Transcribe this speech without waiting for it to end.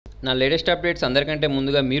నా latest updates అందరికంటే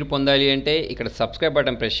ముందుగా మీరు పొందాలి అంటే ఇక్కడ సబ్స్క్రైబ్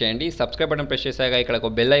బటన్ ప్రెస్ చేయండి. సబ్స్క్రైబ్ బటన్ ప్రెస్ చేశాక ఇక్కడ ఒక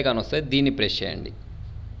బెల్ ఐకాన్ వస్తుంది, దీన్ని ప్రెస్ చేయండి.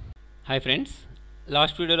 హాయ్ ఫ్రెండ్స్,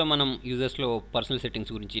 లాస్ట్ వీడియోలో మనం యూజర్స్లో పర్సనల్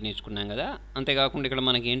సెట్టింగ్స్ గురించి నేర్చుకున్నాం కదా. అంతేకాకుండా ఇక్కడ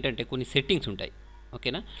మనకి ఏంటంటే కొన్ని సెట్టింగ్స్ ఉంటాయి.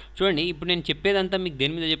 ఓకేనా, చూడండి ఇప్పుడు నేను చెప్పేదంతా మీకు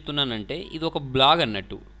దేని మీద చెప్తున్నానంటే ఇది ఒక బ్లాగ్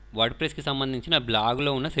అన్నట్టు, వర్డ్ప్రెస్కి సంబంధించిన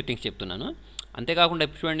బ్లాగ్లో ఉన్న సెట్టింగ్స్ చెప్తున్నాను. అంతేకాకుండా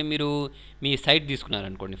చూడండి, మీరు మీ సైట్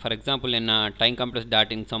తీసుకున్నారనుకోండి, ఫర్ ఎగ్జాంపుల్ నేను టైమ్ కంప్యూటర్స్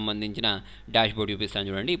డాట్ ఇన్కి సంబంధించిన డాష్ బోర్డ్ చూపిస్తాను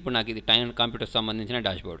చూడండి. ఇప్పుడు నాకు ఇది టైమ్ కంప్యూటర్స్ సంబంధించిన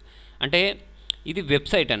డాష్ బోర్డ్ అంటే ఇది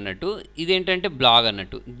వెబ్సైట్ అన్నట్టు, ఇదేంటంటే బ్లాగ్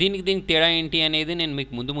అన్నట్టు. దీనికి తేడా ఏంటి అనేది నేను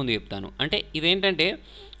మీకు ముందు చెప్తాను. అంటే ఇదేంటంటే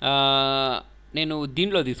నేను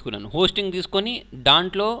దీంట్లో తీసుకున్నాను, హోస్టింగ్ తీసుకొని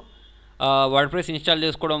దాంట్లో వర్డ్ప్రెస్ ఇన్స్టాల్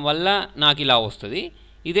చేసుకోవడం వల్ల నాకు ఇలా వస్తుంది.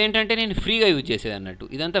 ఇదేంటంటే నేను ఫ్రీగా యూజ్ చేసేది అన్నట్టు,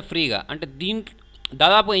 ఇదంతా ఫ్రీగా. అంటే దీంట్లో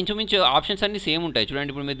దాదాపు ఇంచుమించు ఆప్షన్స్ అన్నీ సేమ్ ఉంటాయి. చూడండి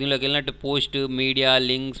ఇప్పుడు మీరు దీనిలోకి వెళ్ళినట్టు post, media,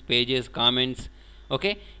 links, pages, comments,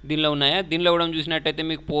 okay దీనిలో ఉన్నాయా. దీనిలో కూడా చూసినట్టయితే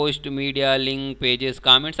మీకు post, media, link, pages,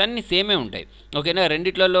 comments అన్నీ సేమే ఉంటాయి. ఓకేనా,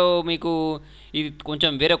 రెండిట్లలో మీకు ఇది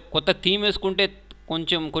కొంచెం వేరే కొత్త థీమ్ వేసుకుంటే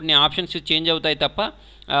కొంచెం కొన్ని ఆప్షన్స్ చేంజ్ అవుతాయి తప్ప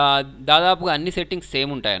దాదాపుగా అన్ని సెట్టింగ్స్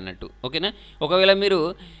సేమ్ ఉంటాయి అన్నట్టు. ఓకేనా, ఒకవేళ మీరు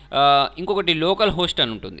ఇంకొకటి లోకల్ హోస్ట్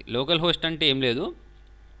అని ఉంటుంది. లోకల్ హోస్ట్ అంటే ఏం లేదు,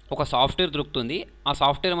 ఒక సాఫ్ట్వేర్ దొరుకుతుంది. ఆ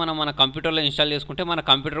సాఫ్ట్వేర్ మనం మన కంప్యూటర్లో ఇన్స్టాల్ చేసుకుంటే మన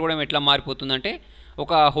కంప్యూటర్ కూడా ఎట్లా మారిపోతుందంటే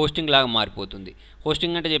ఒక హోస్టింగ్ లాగా మారిపోతుంది.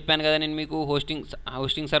 హోస్టింగ్ అంటే చెప్పాను కదా నేను మీకు,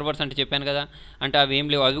 హోస్టింగ్ సర్వర్స్ అంటే చెప్పాను కదా. అంటే అవి ఏం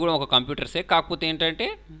లేవు, అవి కూడా ఒక కంప్యూటర్సే. కాకపోతే ఏంటంటే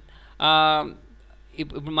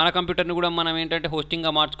ఇప్పుడు మన కంప్యూటర్ని కూడా మనం ఏంటంటే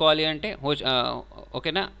హోస్టింగ్గా మార్చుకోవాలి అంటే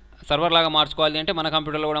ఓకేనా, సర్వర్ లాగా మార్చుకోవాలి అంటే మన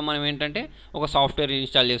కంప్యూటర్లో కూడా మనం ఏంటంటే ఒక సాఫ్ట్వేర్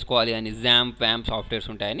ఇన్స్టాల్ చేసుకోవాలి అని, వ్యామ్ సాఫ్ట్వేర్స్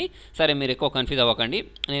ఉంటాయని. సరే, మీరు ఎక్కువ కన్ఫ్యూజ్ అవ్వకండి.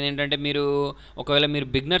 నేనేంటంటే మీరు ఒకవేళ మీరు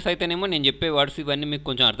బిగినర్స్ అయితేనేమో నేను చెప్పే వర్డ్స్ ఇవన్నీ మీకు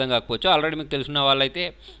కొంచెం అర్థం కాకపోవచ్చు, ఆల్రెడీ మీకు తెలుసున్న వాళ్ళైతే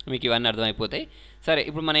మీకు ఇవన్నీ అర్థమైపోతాయి. సరే,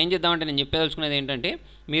 ఇప్పుడు మనం ఏం చేద్దామంటే నేను చెప్పదలుచుకునేది ఏంటంటే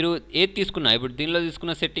మీరు ఏది తీసుకున్నా, ఇప్పుడు దీనిలో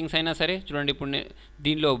తీసుకున్న సెట్టింగ్స్ అయినా సరే, చూడండి ఇప్పుడు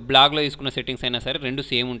దీనిలో బ్లాగ్లో తీసుకున్న సెట్టింగ్స్ అయినా సరే రెండు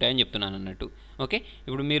సేమ్ ఉంటాయని చెప్తున్నాను అన్నట్టు. ఓకే,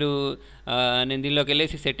 ఇప్పుడు మీరు నేను దీనిలోకి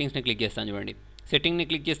వెళ్ళేసి సెట్టింగ్స్ని క్లిక్ చేస్తాను చూడండి. సెట్టింగ్ని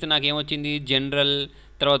క్లిక్ చేస్తే నాకు ఏమొచ్చింది, జనరల్,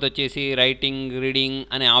 తర్వాత వచ్చేసి రైటింగ్, రీడింగ్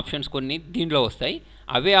అనే ఆప్షన్స్ కొన్ని దీంట్లో వస్తాయి.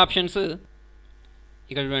 అవే ఆప్షన్స్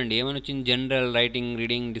ఇక్కడ చూడండి ఏమని వచ్చింది, general, writing,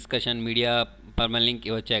 reading, discussion, media, permanent link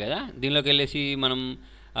ఇవి వచ్చాయి కదా. దీనిలోకి వెళ్ళేసి మనం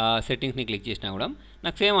సెట్టింగ్స్ని క్లిక్ చేసినా కూడా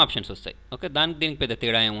నాకు సేమ్ ఆప్షన్స్ వస్తాయి. ఓకే, దీనికి పెద్ద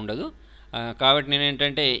తేడా ఏమి ఉండదు. కాబట్టి నేను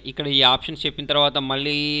ఏంటంటే ఇక్కడ ఈ ఆప్షన్స్ చెప్పిన తర్వాత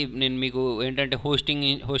మళ్ళీ నేను మీకు ఏంటంటే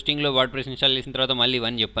హోస్టింగ్లో వర్డ్ప్రెస్ ఇన్స్టాల్ చేసిన తర్వాత మళ్ళీ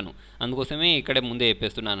ఇవన్నీ చెప్పను, అందుకోసమే ఇక్కడే ముందే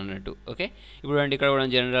చెప్పేస్తున్నాను అన్నట్టు. ఓకే, ఇప్పుడు అంటే ఇక్కడ కూడా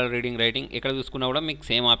జనరల్, రీడింగ్, రైటింగ్ ఎక్కడ చూసుకున్నా కూడా మీకు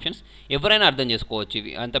సేమ్ ఆప్షన్స్, ఎవరైనా అర్థం చేసుకోవచ్చు.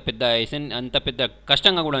 ఇవి అంత పెద్ద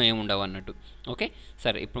కష్టంగా కూడా ఏమి ఉండవు అన్నట్టు. ఓకే,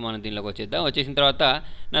 సరే ఇప్పుడు మనం దీనిలోకి వచ్చేసిన తర్వాత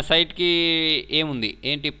నా సైట్కి ఏముంది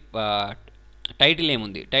ఏంటి, టైటిల్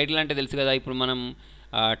ఏముంది. టైటిల్ అంటే తెలుసు కదా, ఇప్పుడు మనం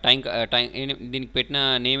దీనికి పెట్టిన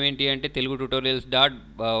నేమ్ ఏంటి అంటే తెలుగు ట్యూటోరియల్స్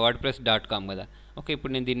వర్డ్ప్రెస్.com కదా. ఓకే,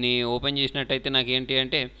 ఇప్పుడు నేను దీన్ని ఓపెన్ చేసినట్టయితే నాకు ఏంటి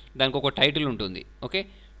అంటే దానికి ఒక టైటిల్ ఉంటుంది. ఓకే,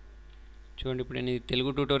 చూడండి ఇప్పుడు నేను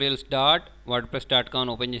తెలుగు ట్యూటోరియల్స్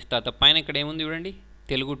వర్డ్ప్రెస్.com ఓపెన్ చేసిన తర్వాత పైన ఇక్కడ ఏముంది చూడండి,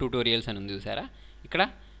 తెలుగు ట్యూటోరియల్స్ అని ఉంది చూసారా ఇక్కడ.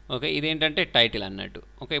 ఓకే, ఇదేంటంటే టైటిల్ అన్నట్టు.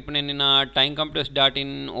 ఓకే, ఇప్పుడు నేను నా time computers dot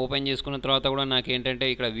in open చేసుకున్న తర్వాత కూడా నాకు ఏంటంటే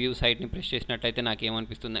ఇక్కడ వ్యూ సైట్ని ప్రెస్ చేసినట్టయితే నాకు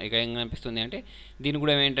ఏమనిపిస్తుంది, ఇక్కడ ఏం కనిపిస్తుంది అంటే దీని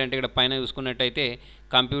కూడా ఏంటంటే ఇక్కడ పైన చూసుకున్నట్టయితే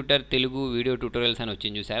కంప్యూటర్ తెలుగు వీడియో ట్యూటోరియల్స్ అని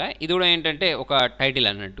వచ్చింది చూసారా. ఇది కూడా ఏంటంటే ఒక టైటిల్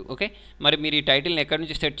అన్నట్టు. ఓకే, మరి మీరు ఈ టైటిల్ని ఎక్కడి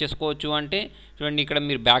నుంచి సెట్ చేసుకోవచ్చు అంటే చూడండి, ఇక్కడ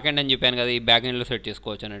మీరు బ్యాక్ ఎండ్ అని చెప్పాను కదా, ఈ బ్యాక్ ఎండ్లో సెట్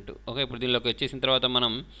చేసుకోవచ్చు అన్నట్టు. ఓకే, ఇప్పుడు దీనిలోకి వచ్చేసిన తర్వాత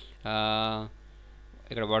మనం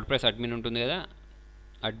ఇక్కడ వర్డ్ప్రెస్ అడ్మిన్ ఉంటుంది కదా,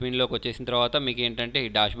 అడ్మిన్లోకి వచ్చేసిన తర్వాత మీకు ఏంటంటే ఈ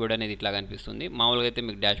డాష్ బోర్డ్ అనేది ఇట్లా కనిపిస్తుంది. మామూలుగా అయితే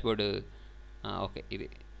మీకు డాష్ బోర్డు ఓకే ఇది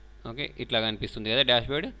ఓకే ఇట్లా కనిపిస్తుంది కదా డాష్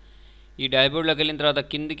బోర్డ్. ఈ డాష్ బోర్డ్లోకి వెళ్ళిన తర్వాత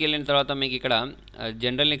కిందికి వెళ్ళిన తర్వాత మీకు ఇక్కడ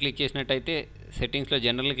జనరల్ని క్లిక్ చేసినట్టయితే, సెట్టింగ్స్లో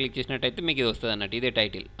జనరల్ని క్లిక్ చేసినట్టయితే మీకు ఇది వస్తుంది అన్నట్టు, ఇదే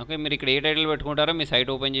టైటిల్. ఓకే, మీరు ఇక్కడ ఏ టైటిల్ పెట్టుకుంటారో మీ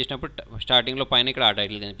సైట్ ఓపెన్ చేసినప్పుడు స్టార్టింగ్లో పైన ఇక్కడ ఆ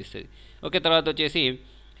టైటిల్ కనిపిస్తుంది. ఓకే, తర్వాత వచ్చేసి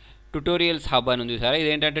ట్యూటోరియల్స్ హబ్ అని ఉంది చూసారా,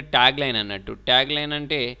 ఇదేంటంటే ట్యాగ్ లైన్ అన్నట్టు. ట్యాగ్ లైన్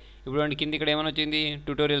అంటే ఇప్పుడు కింద ఇక్కడ ఏమైనా వచ్చింది,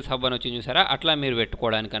 ట్యూటోరియల్స్ హబ్ అని వచ్చింది చూసారా, అట్లా మీరు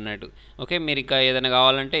పెట్టుకోవడానికి అన్నట్టు. ఓకే, మీరు ఇంకా ఏదైనా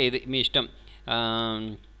కావాలంటే ఇది మీ ఇష్టం.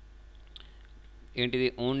 ఏంటిది,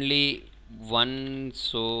 only one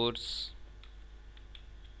source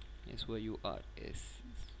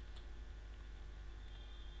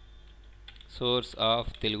source of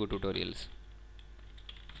Telugu tutorials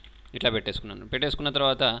ఇట్లా పెట్టేసుకున్న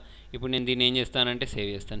తర్వాత ఇప్పుడు నేను దీన్ని ఏం చేస్తానంటే సేవ్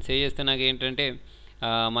చేస్తే నాకు ఏంటంటే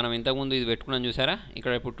మనం ఇంతకుముందు ఇది పెట్టుకున్నాను చూసారా,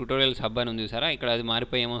 ఇక్కడ ఇప్పుడు ట్యూటోరియల్స్ హబ్ అని ఉంది చూసారా, ఇక్కడ అది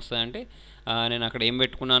మారిపోయి ఏమొస్తుందంటే నేను అక్కడ ఏం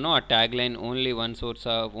పెట్టుకున్నానో ఆ tag line only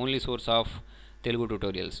source of Telugu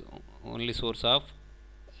tutorials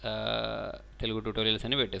Telugu tutorials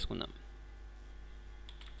అని పెట్టేసుకుందాం.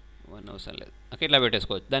 అవసరం లేదు. ఓకే, ఇట్లా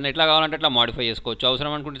పెట్టేసుకోవచ్చు. దాన్ని ఎట్లా కావాలంటే అట్లా మాడిఫై చేసుకోవచ్చు.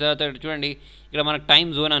 అవసరం అనుకుంటే తర్వాత చూడండి ఇక్కడ మనకు టైం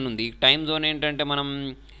జోన్ అని ఉంది. టైం జోన్ ఏంటంటే మనం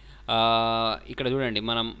ఇక్కడ చూడండి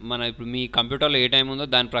మన ఇప్పుడు మీ కంప్యూటర్లో ఏ టైం ఉందో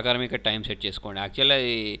దాని ప్రకారం ఇక్కడ టైం సెట్ చేసుకోండి. యాక్చువల్గా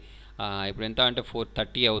ఇప్పుడు ఎంత అంటే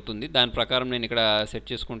 4:30 అవుతుంది. దాని ప్రకారం నేను ఇక్కడ సెట్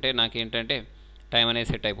చేసుకుంటే నాకేంటంటే టైం అనేది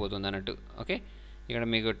సెట్ అయిపోతుంది అన్నట్టు. ఓకే, ఇక్కడ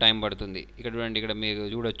మీకు టైం పడుతుంది. ఇక్కడ చూడండి, ఇక్కడ మీరు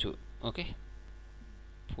చూడొచ్చు. ఓకే,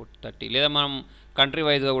 4:30 లేదా మనం కంట్రీ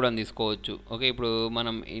వైజ్గా కూడా తీసుకోవచ్చు. ఓకే, ఇప్పుడు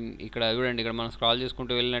మనం ఇక్కడ చూడండి, ఇక్కడ మనం స్క్రాల్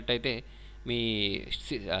చేసుకుంటూ వెళ్ళినట్టయితే మీ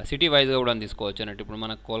సిటీ వైజ్గా కూడా తీసుకోవచ్చు అన్నట్టు. ఇప్పుడు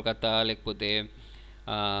మనకు కోల్కతా లేకపోతే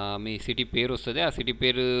మీ సిటీ పేరు వస్తుంది. ఆ సిటీ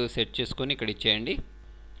పేరు సెట్ చేసుకొని ఇక్కడ ఇచ్చేయండి.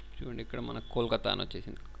 చూడండి, ఇక్కడ మనకు కోల్కతా అని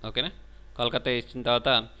వచ్చేసింది. ఓకేనా, కోల్కతా ఇచ్చిన తర్వాత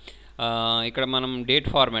ఇక్కడ మనం డేట్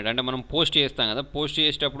ఫార్మాట్ అంటే మనం పోస్ట్ చేస్తాం కదా, పోస్ట్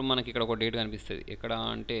చేసేటప్పుడు మనకి ఇక్కడ ఒక డేట్ కనిపిస్తుంది. ఎక్కడ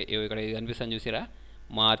అంటే ఇక్కడ ఇది కనిపిస్తుంది చూసిరా,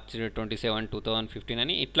 March 27, 2015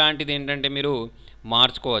 అని. ఇట్లాంటిది ఏంటంటే మీరు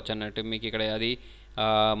మార్చుకోవచ్చు అన్నట్టు. మీకు ఇక్కడ అది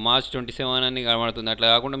March 27 అని కనబడుతుంది. అట్లా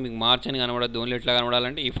కాకుండా మీకు మార్చ్ అని కనబడద్దు, ఓన్లీ ఎట్లా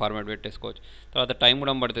కనబడాలంటే ఈ ఫార్మాట్ పెట్టేసుకోవచ్చు. తర్వాత టైం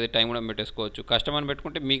కూడా పడుతుంది, టైం కూడా పెట్టేసుకోవచ్చు. కస్టమర్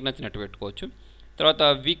పెట్టుకుంటే మీకు నచ్చినట్టు పెట్టుకోవచ్చు. తర్వాత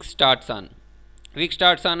వీక్ స్టార్ట్స్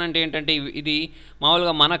ఆన్ అంటే ఏంటంటే ఇది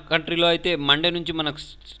మామూలుగా మన కంట్రీలో అయితే మండే నుంచి మనకు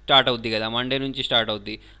స్టార్ట్ అవుద్ది కదా, మండే నుంచి స్టార్ట్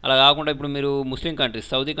అవుద్ది. అలా కాకుండా ఇప్పుడు మీరు ముస్లిం కంట్రీస్,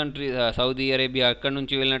 సౌదీ అరేబియా అక్కడ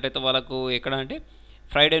నుంచి వెళ్ళినట్టయితే వాళ్ళకు ఎక్కడ అంటే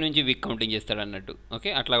ఫ్రైడే నుంచి వీక్ కౌంటింగ్ చేస్తాడు అన్నట్టు. ఓకే,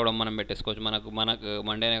 అట్లా కూడా మనం పెట్టేసుకోవచ్చు. మనకు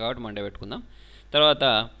మండేనే కాబట్టి మండే పెట్టుకుందాం. తర్వాత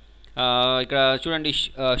ఇక్కడ చూడండి,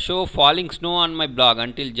 show falling snow on my blog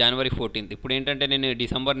until January 14th. ఇప్పుడు ఏంటంటే నేను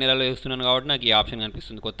డిసెంబర్ నెలలో వేస్తున్నాను కాబట్టి నాకు ఈ ఆప్షన్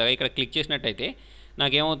కనిపిస్తుంది కొత్తగా. ఇక్కడ క్లిక్ చేసినట్టయితే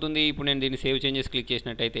నాకేమవుతుంది, ఇప్పుడు నేను దీన్ని సేవ్ చేంజెస్ క్లిక్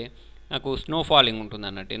చేసినట్టయితే నాకు స్నో ఫాలింగ్ ఉంటుంది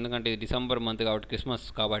అన్నట్టు. ఎందుకంటే ఇది డిసెంబర్ మంత్ కాబట్టి, క్రిస్మస్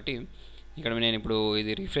కాబట్టి. ఇక్కడ నేను ఇప్పుడు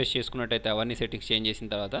ఇది రిఫ్రెష్ చేసుకున్నట్టయితే అవన్నీ సెట్టింగ్స్ చేంజ్ చేసిన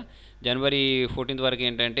తర్వాత January 14th వరకు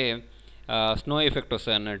ఏంటంటే స్నో ఎఫెక్ట్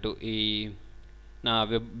వస్తుంది అన్నట్టు ఈ నా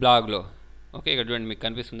వెబ్ బ్లాగ్లో. ఓకే, ఇక్కడ చూడండి, మీకు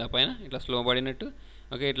కనిపిస్తుంది పైన ఇట్లా స్లో పడినట్టు.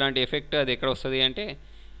 ఓకే, ఇట్లాంటి ఎఫెక్ట్ అది ఎక్కడ వస్తుంది అంటే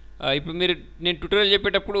ఇప్పుడు నేను ట్యూటోరియల్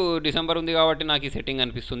చెప్పేటప్పుడు డిసెంబర్ ఉంది కాబట్టి నాకు ఈ సెట్టింగ్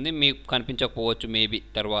కనిపిస్తుంది, మీకు కనిపించకపోవచ్చు మేబీ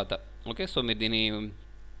తర్వాత. ఓకే, సో మీరు దీన్ని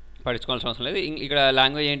పట్టించుకోవాల్సిన అవసరం లేదు. ఇక్కడ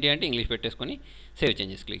లాంగ్వేజ్ ఏంటి అంటే ఇంగ్లీష్ పెట్టేసుకొని సేవ్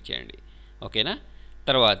చేంజెస్ క్లిక్ చేయండి. ఓకేనా,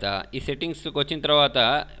 తర్వాత ఈ సెట్టింగ్స్కి వచ్చిన తర్వాత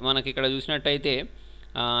మనకి ఇక్కడ చూసినట్టయితే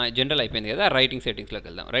జనరల్ అయిపోయింది కదా, రైటింగ్ సెట్టింగ్స్లోకి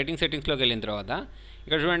వెళ్దాం. రైటింగ్ సెట్టింగ్స్లోకి వెళ్ళిన తర్వాత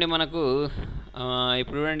ఇక్కడ చూడండి, మనకు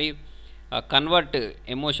ఇప్పుడు చూడండి కన్వర్ట్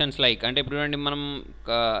ఎమోషన్స్ లైక్ అంటే ఇప్పుడు చూడండి మనం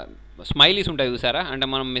స్మైలీస్ ఉంటాయి చూసారా, అంటే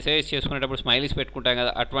మనం మెసేజ్ చేసుకునేటప్పుడు స్మైలీస్ పెట్టుకుంటాం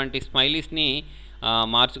కదా, అటువంటి స్మైలీస్ని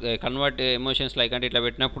కన్వర్ట్ ఎమోషన్స్ లైక్ అంటే ఇట్లా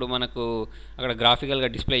పెట్టినప్పుడు మనకు అక్కడ గ్రాఫికల్గా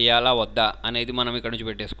డిస్ప్లే చేయాలా వద్దా అనేది మనం ఇక్కడ నుంచి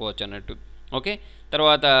పెట్టేసుకోవచ్చు అన్నట్టు. ఓకే,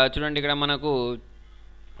 తర్వాత చూడండి, ఇక్కడ మనకు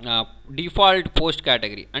డిఫాల్ట్ పోస్ట్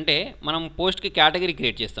కేటగిరీ అంటే మనం పోస్ట్కి కేటగిరీ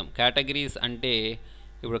క్రియేట్ చేస్తాం. కేటగిరీస్ అంటే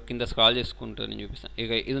ఇప్పుడు కింద స్క్రాల్ చేసుకుంటూ నేను చూపిస్తాను.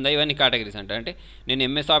 ఇక ఇది ఉందా, ఇవన్నీ కేటగిరీస్ అంటే నేను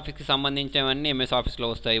ఎంఎస్ ఆఫీస్కి సంబంధించినవన్నీ ఎంఎస్ ఆఫీస్లో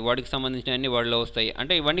వస్తాయి, వర్డ్కి సంబంధించినవన్నీ వర్డ్లో వస్తాయి.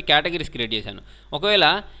 అంటే ఇవన్నీ కేటగిరీస్ క్రియేట్ చేశాను. ఒకవేళ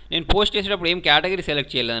నేను పోస్ట్ చేసేటప్పుడు ఏం కేటగిరీ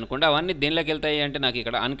సెలెక్ట్ చేయలేదు అనుకోండి, అవన్నీ దేనిలోకి వెళ్తాయి అంటే నాకు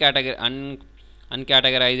ఇక్కడ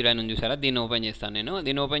అన్కేటగరైజ్డ్ అని చూసారా, దీన్ని ఓపెన్ చేస్తాను. నేను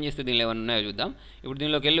దీన్ని ఓపెన్ చేస్తే దీనిలో ఏమైనా ఉన్నాయో చూద్దాం. ఇప్పుడు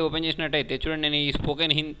దీనిలోకి వెళ్ళి ఓపెన్ చేసినట్టయితే చూడండి, నేను ఈ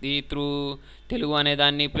స్పోకెన్ హిందీ త్రూ తెలుగు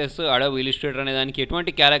అనేదాన్ని ప్లస్ అడోబ్ ఇలిస్ట్రేటర్ అనేదానికి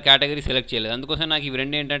ఎటువంటి కేటగిరీ సెలెక్ట్ చేయలేదు. అందుకోసం నాకు ఇవి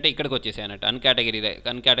రెండు ఏంటంటే ఇక్కడికి వచ్చేసాయి అన్నట్టు,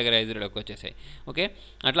 అన్కేటగరైజ్డ్లోకి వచ్చేసాయి. ఓకే,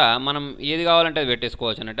 అట్లా మనం ఏది కావాలంటే అది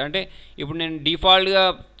పెట్టేసుకోవచ్చు అన్నట్టు. అంటే ఇప్పుడు నేను డిఫాల్ట్గా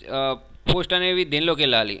పోస్ట్ అనేవి దేనిలోకి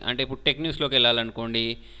వెళ్ళాలి అంటే ఇప్పుడు టెక్ న్యూస్లోకి వెళ్ళాలనుకోండి,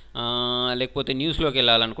 లేకపోతే న్యూస్లోకి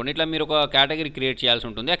వెళ్ళాలనుకోండి, ఇట్లా మీరు ఒక కేటగిరీ క్రియేట్ చేయాల్సి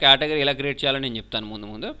ఉంటుంది. ఆ కేటగిరీ ఎలా క్రియేట్ చేయాలని నేను చెప్తాను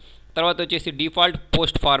ముందు. తర్వాత వచ్చేసి డిఫాల్ట్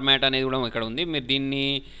పోస్ట్ ఫార్మాట్ అనేది కూడా ఇక్కడ ఉంది. మీరు దీన్ని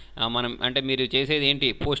మనం అంటే మీరు చేసేది ఏంటి,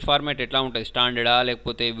 పోస్ట్ ఫార్మాట్ ఎట్లా ఉంటుంది, స్టాండర్డా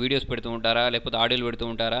లేకపోతే వీడియోస్ పెడుతూ ఉంటారా, లేకపోతే ఆడియోలు పెడుతూ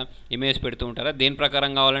ఉంటారా, ఇమేజ్ పెడుతూ ఉంటారా, దేని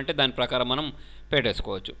ప్రకారం కావాలంటే దాని ప్రకారం మనం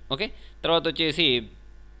పెట్టేసుకోవచ్చు. ఓకే, తర్వాత వచ్చేసి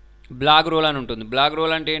బ్లాగ్ రోల్ అని ఉంటుంది. బ్లాగ్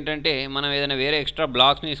రోల్ అంటే ఏంటంటే మనం ఏదైనా వేరే ఎక్స్ట్రా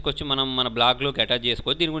బ్లాగ్స్ని తీసుకొచ్చి మనం మన బ్లాగ్లోకి అటాచ్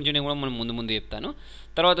చేసుకోవచ్చు. దీని గురించి నేను కూడా మనం ముందు చెప్తాను.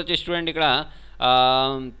 తర్వాత వచ్చేసి చూడండి,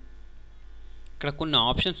 ఇక్కడ కొన్ని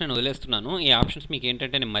ఆప్షన్స్ నేను వదిలేస్తున్నాను. ఈ ఆప్షన్స్ మీకు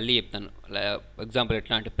ఏంటంటే నేను మళ్ళీ చెప్తాను. ఎగ్జాంపుల్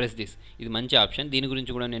ఎట్లా అంటే ప్రెస్ దిస్, ఇది మంచి ఆప్షన్, దీని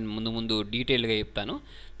గురించి కూడా నేను ముందు డీటెయిల్గా చెప్తాను.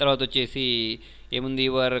 తర్వాత వచ్చేసి ఏముంది,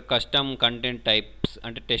 యువర్ కస్టమ్ కంటెంట్ టైప్స్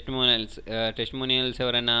అంటే టెస్టిమోనియల్స్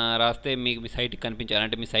ఎవరైనా రాస్తే మీకు మీ సైట్కి కనిపించాలి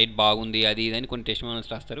అంటే మీ సైట్ బాగుంది అది ఇదని కొన్ని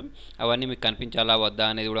టెస్టిమోనియల్స్ రాస్తారు, అవన్నీ మీకు కనిపించాలా వద్దా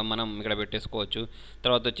అనేది కూడా మనం ఇక్కడ పెట్టేసుకోవచ్చు.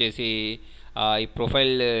 తర్వాత వచ్చేసి ఈ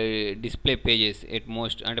profile display pages at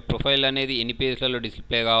most అంటే ప్రొఫైల్ అనేది ఎన్ని పేజెస్లలో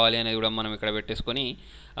డిస్ప్లే కావాలి అనేది కూడా మనం ఇక్కడ పెట్టేసుకొని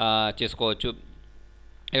చేసుకోవచ్చు.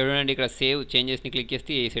 చూడండి, ఇక్కడ సేవ్ చేంజెస్ని క్లిక్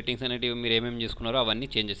చేస్తే ఈ సెట్టింగ్స్ అనేటివి మీరు ఏమేమి చేసుకున్నారో అవన్నీ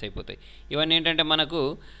చేంజెస్ అయిపోతాయి. ఇవన్నీ ఏంటంటే మనకు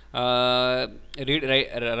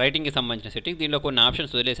రైటింగ్కి సంబంధించిన సెట్టింగ్స్. దీనిలో కొన్ని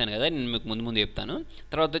ఆప్షన్స్ వదిలేసాను కదా, నేను మీకు ముందు చెప్తాను.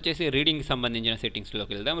 తర్వాత వచ్చేసి రీడింగ్కి సంబంధించిన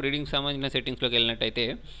సెట్టింగ్స్లోకి వెళ్దాం. రీడింగ్కి సంబంధించిన సెట్టింగ్స్లోకి వెళ్ళినట్టయితే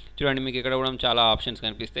చూడండి, మీకు ఇక్కడ కూడా చాలా ఆప్షన్స్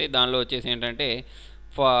కనిపిస్తాయి. దానిలో వచ్చేసి ఏంటంటే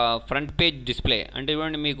ఫ్రంట్ పేజ్ డిస్ప్లే అంటే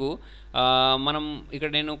చూడండి మీకు మనం ఇక్కడ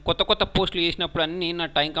నేను కొత్త పోస్టులు చేసినప్పుడు అన్నీ నా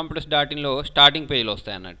టైం కంప్యూటర్స్ డాట్ ఇన్లో స్టార్టింగ్ పేజ్లో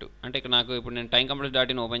వస్తాయి అన్నట్టు. అంటే ఇక్కడ నాకు ఇప్పుడు నేను time computers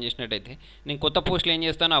dot in open చేసినట్టయితే నేను కొత్త పోస్టులు ఏం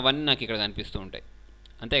చేస్తానో అవన్నీ నాకు ఇక్కడ కనిపిస్తూ ఉంటాయి,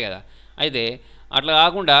 అంతే కదా. అయితే అట్లా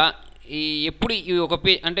కాకుండా ఎప్పుడు ఈ ఒక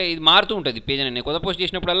పేజ్ అంటే ఇది మారుతూ ఉంటుంది పేజ్ అనేది, కొత్త పోస్ట్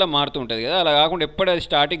చేసినప్పుడల్లా మారుతూ ఉంటుంది కదా. అలా కాకుండా ఎప్పుడు అది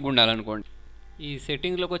స్టార్టింగ్ ఉండాలనుకోండి, ఈ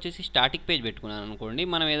సెట్టింగ్లోకి వచ్చేసి స్టాటిక్ పేజ్ పెట్టుకున్నాను అనుకోండి.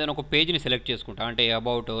 మనం ఏదైనా ఒక పేజ్ని సెలెక్ట్ చేసుకుంటాం, అంటే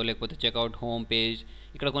అబౌట్ లేకపోతే చెక్అవుట్, హోమ్ పేజ్,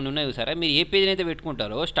 ఇక్కడ కొన్ని ఉన్నాయి చూసారా. మీరు ఏ పేజ్ని అయితే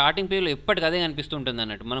పెట్టుకుంటారో స్టార్టింగ్ పేజ్లో ఎప్పటికీ అదే కనిపిస్తుంటుంది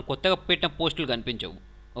అన్నట్టు, మనం కొత్తగా పెట్టిన పోస్టులు కనిపించవు,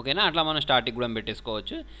 ఓకేనా. అట్లా మనం స్టార్టింగ్ కూడా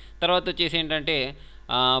పెట్టేసుకోవచ్చు. తర్వాత వచ్చేసి ఏంటంటే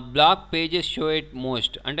black pages show it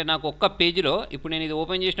most, అంటే నాకు ఒక్క పేజ్లో ఇప్పుడు నేను ఇది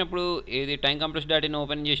ఓపెన్ చేసినప్పుడు ఏది time computers dot in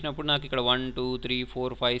open చేసినప్పుడు నాకు ఇక్కడ 1 2 3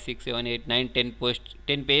 4 5 6 7 8 9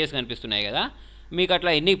 10 పేజెస్ కనిపిస్తున్నాయి కదా. మీకు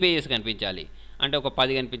అట్లా ఎన్ని పేజెస్ కనిపించాలి అంటే ఒక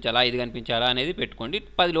 10 కనిపించాలా, 5 కనిపించాలా అనేది పెట్టుకోండి.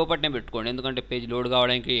 10 లోపలనే పెట్టుకోండి, ఎందుకంటే పేజ్ లోడ్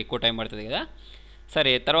కావడానికి ఎక్కువ టైం పడుతుంది కదా.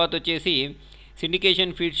 సరే, తర్వాత వచ్చేసి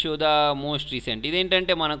syndication feeds show the most recent.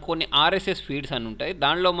 ఇదేంటంటే మనకు కొన్ని ఆర్ఎస్ఎస్ ఫీడ్స్ అని ఉంటాయి,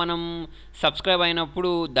 దానిలో మనం సబ్స్క్రైబ్ అయినప్పుడు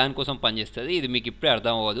దానికోసం పనిచేస్తుంది. ఇది మీకు ఇప్పుడే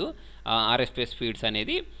అర్థం అవ్వదు ఆర్ఎస్ఎస్ ఫీడ్స్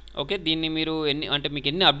అనేది, ఓకే. దీన్ని మీరు మీకు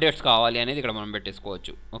ఎన్ని అప్డేట్స్ కావాలి అనేది ఇక్కడ మనం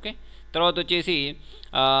పెట్టేసుకోవచ్చు, ఓకే. తర్వాత వచ్చేసి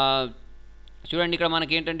చూడండి, ఇక్కడ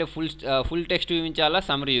మనకి ఏంటంటే ఫుల్ టెక్స్ట్ చూపించాలా,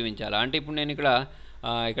 సమ్మరీ చూపించాలా. అంటే ఇప్పుడు నేను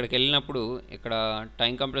ఇక్కడికి వెళ్ళినప్పుడు, ఇక్కడ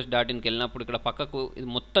టైం కంప్యూటర్స్ డాట్ ఇన్కి వెళ్ళినప్పుడు ఇక్కడ పక్కకు ఇది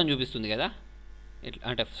మొత్తం చూపిస్తుంది కదా,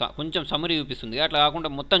 అంటే కొంచెం సమ్మరీ చూపిస్తుంది. అట్లా కాకుండా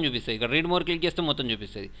మొత్తం చూపిస్తుంది. ఇక్కడ రీడ్ మోర్ క్లిక్ చేస్తే మొత్తం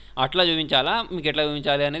చూపిస్తుంది. అట్లా చూపించాలా, మీకు ఎట్లా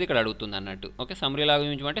చూపించాలి అనేది ఇక్కడ అడుగుతుంది అన్నట్టు, ఓకే. సమ్మరీ లాగా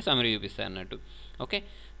చూపించమంటే సమ్మరీ చూపిస్తాయి అన్నట్టు, ఓకే.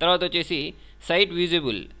 తర్వాత వచ్చేసి site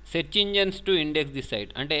visible, search engines to index this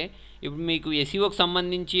site. అంటే ఇప్పుడు మీకు ఎస్ఈఓకి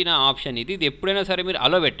సంబంధించిన ఆప్షన్ ఇది ఎప్పుడైనా సరే మీరు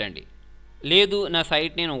అలో పెట్టండి. లేదు నా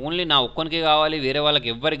సైట్ నేను ఓన్లీ నా ఒక్కనికే కావాలి, వేరే వాళ్ళకి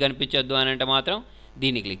ఎవ్వరికి కనిపించద్దు అని అంటే మాత్రం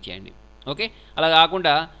దీన్ని క్లిక్ చేయండి, ఓకే. అలా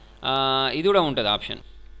కాకుండా ఇది కూడా ఉంటుంది ఆప్షన్.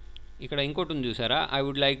 ఇక్కడ ఇంకోటి ఉంది చూసారా, I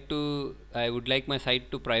would like my site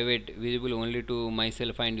to private visible only to my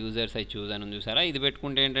self and users I choose అని చూసారా. ఇది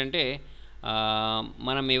పెట్టుకుంటే ఏంటంటే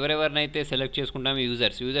మనం ఎవరెవరినైతే సెలెక్ట్ చేసుకుంటామో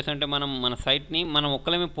యూజర్స్ అంటే మన సైట్ని మనం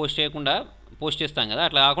ఒక్కలేమే పోస్ట్ చేస్తాం కదా.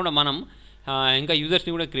 అట్లా కాకుండా మనం ఇంకా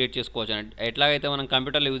యూజర్స్ని కూడా క్రియేట్ చేసుకోవచ్చు అన్నట్టు. ఎట్లాగైతే మనం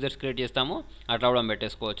కంప్యూటర్లో యూజర్స్ క్రియేట్ చేస్తామో అట్లా కూడా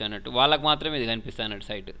పెట్టేసుకోవచ్చు అన్నట్టు. వాళ్ళకి మాత్రమే ఇది కనిపిస్తుంది అన్నట్టు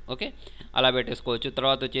సైట్, ఓకే. అలా పెట్టేసుకోవచ్చు.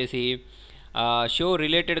 తర్వాత వచ్చేసి show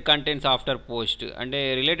related contents after post, అంటే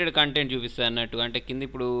రిలేటెడ్ కంటెంట్ చూపిస్తుంది అన్నట్టు. అంటే కింద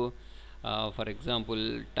ఇప్పుడు for example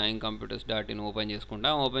time computers dot in open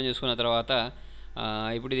చేసుకున్న తర్వాత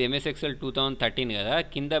ఇప్పుడు ఇది ఎంఎస్ ఎక్సెల్ 2013 కదా.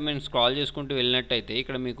 కింద మేము స్క్రాల్ చేసుకుంటూ వెళ్ళినట్టయితే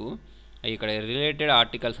ఇక్కడ మీకు ఇక్కడ రిలేటెడ్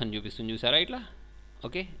ఆర్టికల్స్ అని చూపిస్తుంది చూసారా ఇట్లా,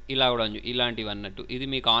 ఓకే. ఇలా కూడా ఇలాంటివి అన్నట్టు. ఇది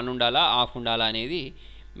మీకు ఆన్ ఉండాలా ఆఫ్ ఉండాలా అనేది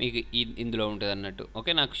మీకు ఇందులో ఉంటుంది అన్నట్టు,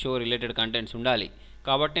 ఓకే. నాకు షో రిలేటెడ్ కంటెంట్స్ ఉండాలి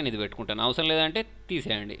కాబట్టి నేను ఇది పెట్టుకుంటాను, అవసరం లేదంటే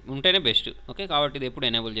తీసేయండి, ఉంటేనే బెస్ట్, ఓకే. కాబట్టి ఇది ఎప్పుడు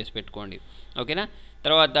ఎనేబుల్ చేసి పెట్టుకోండి, ఓకేనా.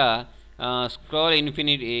 తర్వాత స్క్రోల్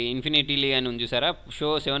ఇన్ఫినిటీలీ అని ఉంది చూసారా, show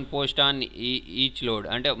 7 post on each load.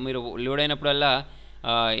 అంటే మీరు లోడ్ అయినప్పుడల్లా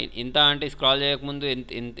ఎంత అంటే స్క్రాల్ చేయకముందు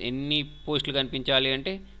ఎన్ని పోస్టులు కనిపించాలి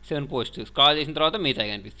అంటే 7 పోస్ట్, స్క్రాల్ చేసిన తర్వాత మిగతా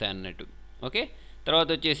కనిపిస్తాయి అన్నట్టు, ఓకే. తర్వాత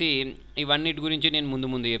వచ్చేసి ఇవన్నిటి గురించి నేను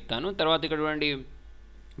ముందు చెప్తాను. తర్వాత ఇక్కడ చూడండి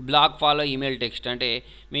బ్లాక్ ఫాలో ఈమెయిల్ టెక్స్ట్, అంటే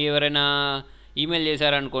మీరు ఎవరైనా ఈమెయిల్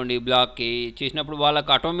చేశారనుకోండి బ్లాక్కి చేసినప్పుడు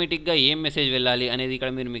వాళ్ళకి ఆటోమేటిక్గా ఏం మెసేజ్ వెళ్ళాలి అనేది ఇక్కడ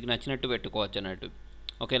మీకు నచ్చినట్టు పెట్టుకోవచ్చు అన్నట్టు,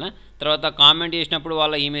 ఓకేనా. తర్వాత కామెంట్ చేసినప్పుడు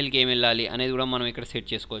వాళ్ళ ఈమెయిల్కి ఏం వెళ్ళాలి అనేది కూడా మనం ఇక్కడ సెట్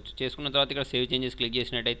చేసుకోవచ్చు. చేసుకున్న తర్వాత ఇక్కడ సేవ్ చేంజెస్ క్లిక్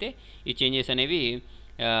చేసినట్టయితే ఈ చేంజెస్ అనేవి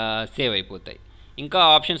సేవ్ అయిపోతాయి. ఇంకా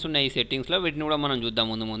ఆప్షన్స్ ఉన్నాయి ఈ సెట్టింగ్స్లో, వీటిని కూడా మనం చూద్దాం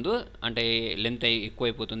ముందు అంటే లెంత్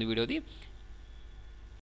ఎక్కువైపోతుంది వీడియోది.